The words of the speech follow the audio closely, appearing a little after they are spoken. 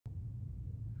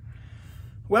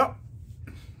Well,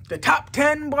 the top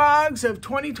 10 blogs of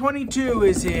 2022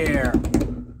 is here.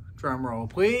 Drum roll,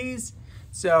 please.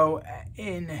 So,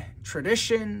 in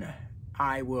tradition,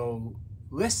 I will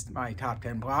list my top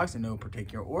 10 blogs in no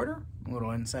particular order, a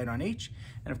little insight on each,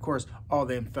 and of course, all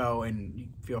the info,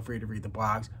 and feel free to read the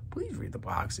blogs. Please read the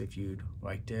blogs if you'd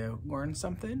like to learn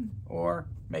something or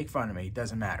make fun of me. It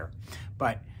doesn't matter.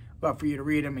 But love for you to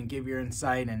read them and give your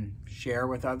insight and share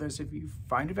with others if you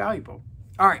find it valuable.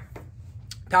 All right.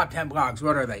 Top 10 blogs,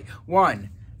 what are they? 1,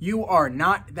 you are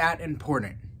not that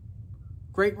important.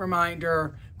 Great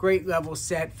reminder, great level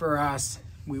set for us.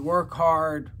 We work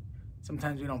hard.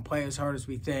 Sometimes we don't play as hard as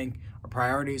we think. Our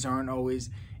priorities aren't always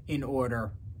in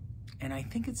order. And I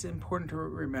think it's important to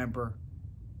remember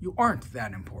you aren't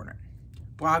that important.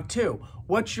 Blog 2,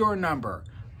 what's your number?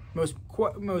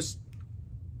 Most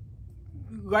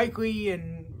likely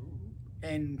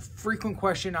and frequent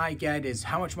question I get is,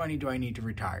 how much money do I need to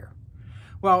retire?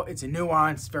 Well, it's a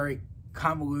nuanced, very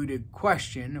convoluted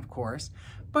question, of course,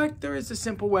 but there is a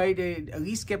simple way to at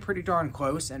least get pretty darn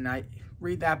close, and I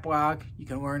read that blog. You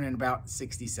can learn in about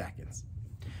 60 seconds.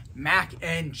 Mac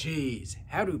and cheese.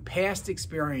 How do past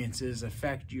experiences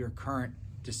affect your current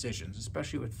decisions,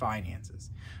 especially with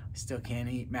finances? I still can't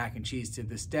eat mac and cheese to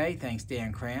this day, thanks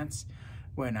Dan Krantz,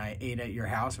 when I ate at your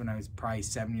house when I was probably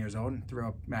 7 years old and threw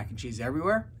up mac and cheese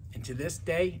everywhere. And to this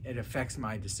day, it affects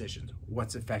my decisions.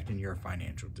 What's affecting your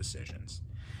financial decisions?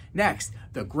 Next,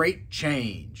 the great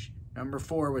change. Number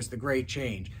 4 was the great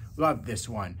change. Love this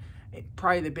one.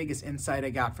 Probably the biggest insight I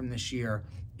got from this year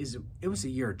is it was a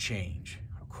year of change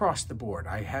across the board.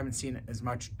 I haven't seen as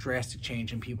much drastic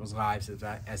change in people's lives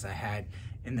as I had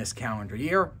in this calendar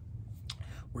year.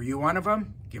 Were you one of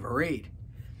them? Give a read.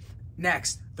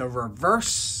 Next, the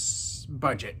reverse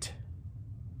budget.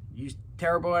 You're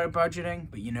terrible at budgeting,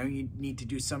 but you know you need to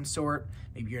do some sort.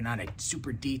 Maybe you're not a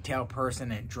super detailed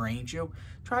person and it drains you.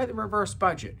 Try the reverse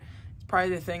budget. It's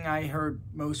probably the thing I heard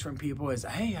most from people is,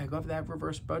 hey, I love that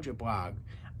reverse budget blog.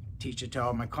 Teach it to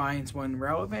all my clients when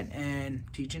relevant and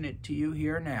teaching it to you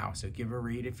here now. So give a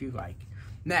read if you like.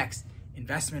 Next,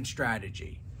 investment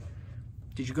strategy.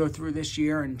 Did you go through this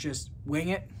year and just wing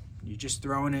it? You just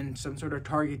throwing in some sort of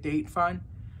target date fund?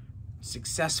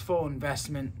 Successful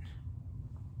investment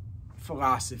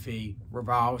philosophy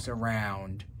revolves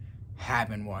around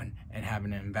having one and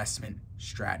having an investment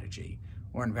strategy.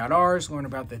 Learn about ours, learn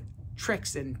about the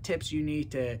tricks and tips you need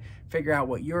to figure out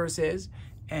what yours is,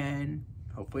 and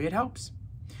hopefully it helps.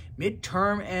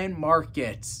 Midterm and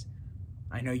markets.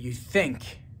 I know you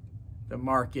think the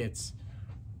markets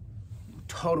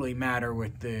totally matter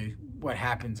with what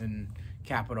happens in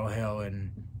Capitol Hill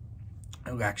and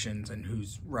elections and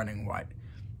who's running what.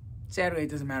 Sadly,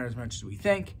 it doesn't matter as much as we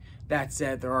think. That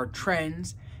said, there are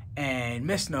trends and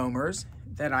misnomers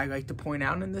that I like to point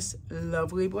out in this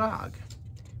lovely blog.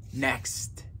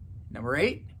 Next, number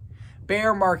 8,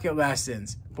 bear market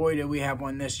lessons. Boy, did we have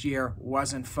one this year.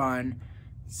 Wasn't fun.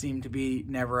 Seemed to be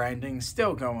never ending.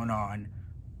 Still going on.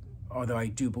 Although I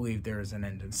do believe there is an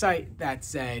end in sight. That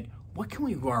said, what can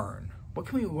we learn? What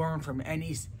can we learn from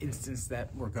any instance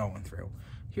that we're going through?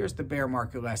 Here's the bear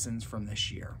market lessons from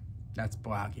this year. That's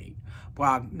blog 8.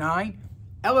 Blog 9,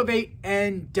 elevate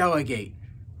and delegate.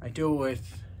 I do it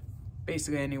with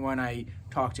basically anyone I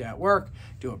talk to at work,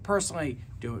 do it personally,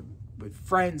 do it with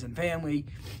friends and family,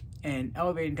 and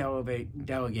elevate and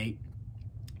delegate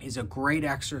is a great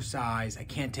exercise. I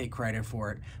can't take credit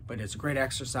for it, but it's a great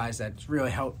exercise that's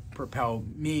really helped propel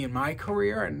me in my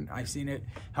career, and I've seen it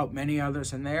help many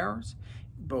others in theirs,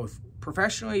 both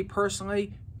professionally,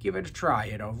 personally. Give it a try.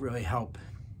 It'll really help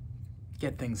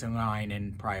get things in line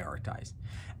and prioritize.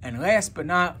 And last but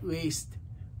not least,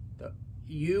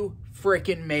 you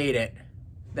freaking made it.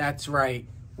 That's right.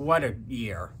 What a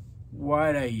year.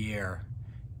 What a year.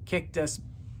 Kicked us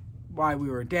while we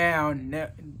were down.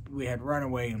 We had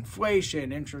runaway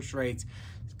inflation, interest rates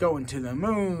going to the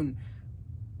moon,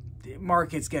 the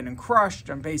market's getting crushed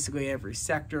on basically every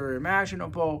sector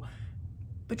imaginable.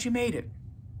 But you made it.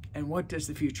 And what does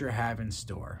the future have in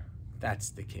store? That's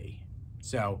the key.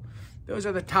 So those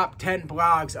are the top 10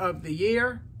 blogs of the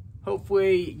year.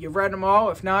 Hopefully you've read them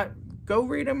all. If not, go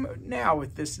read them now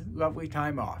with this lovely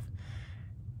time off.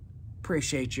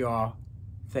 Appreciate you all.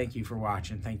 Thank you for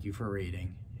watching. Thank you for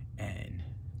reading. And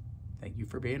thank you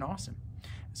for being awesome.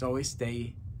 As always,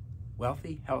 stay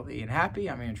wealthy, healthy, and happy.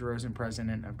 I'm Andrew Rosen,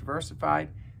 president of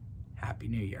Diversified. Happy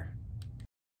New Year.